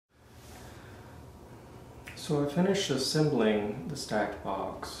So I finished assembling the stacked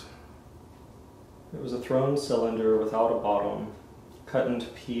box. It was a thrown cylinder without a bottom, cut into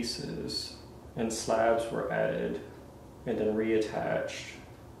pieces, and slabs were added and then reattached,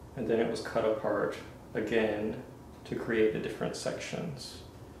 and then it was cut apart again to create the different sections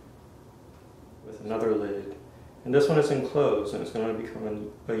with another lid. And this one is enclosed and it's going to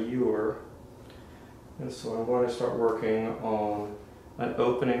become a Ewer. And so I'm going to start working on an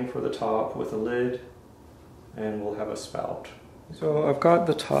opening for the top with a lid, and we'll have a spout. So I've got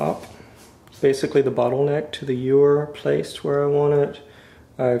the top, basically the bottleneck to the Ewer, placed where I want it.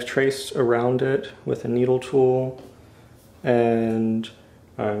 I've traced around it with a needle tool, and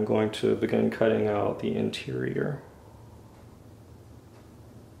I'm going to begin cutting out the interior.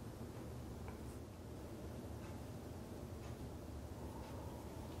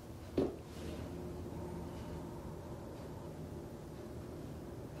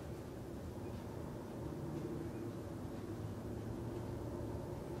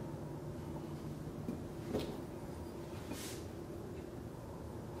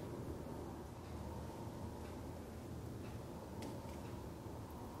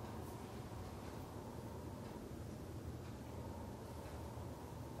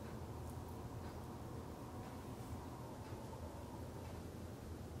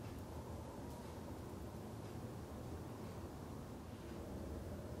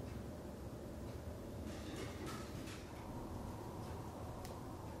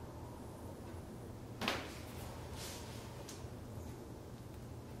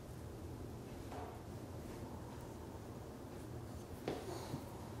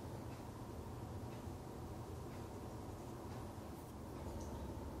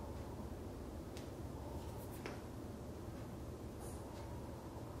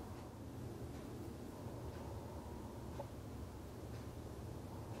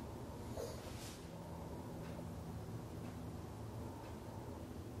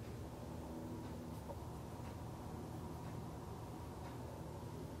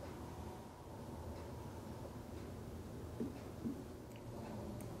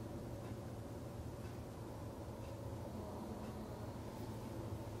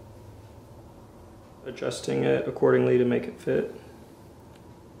 Adjusting it accordingly to make it fit.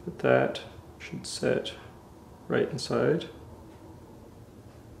 But that should set right inside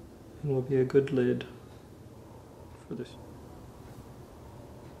and will be a good lid for this.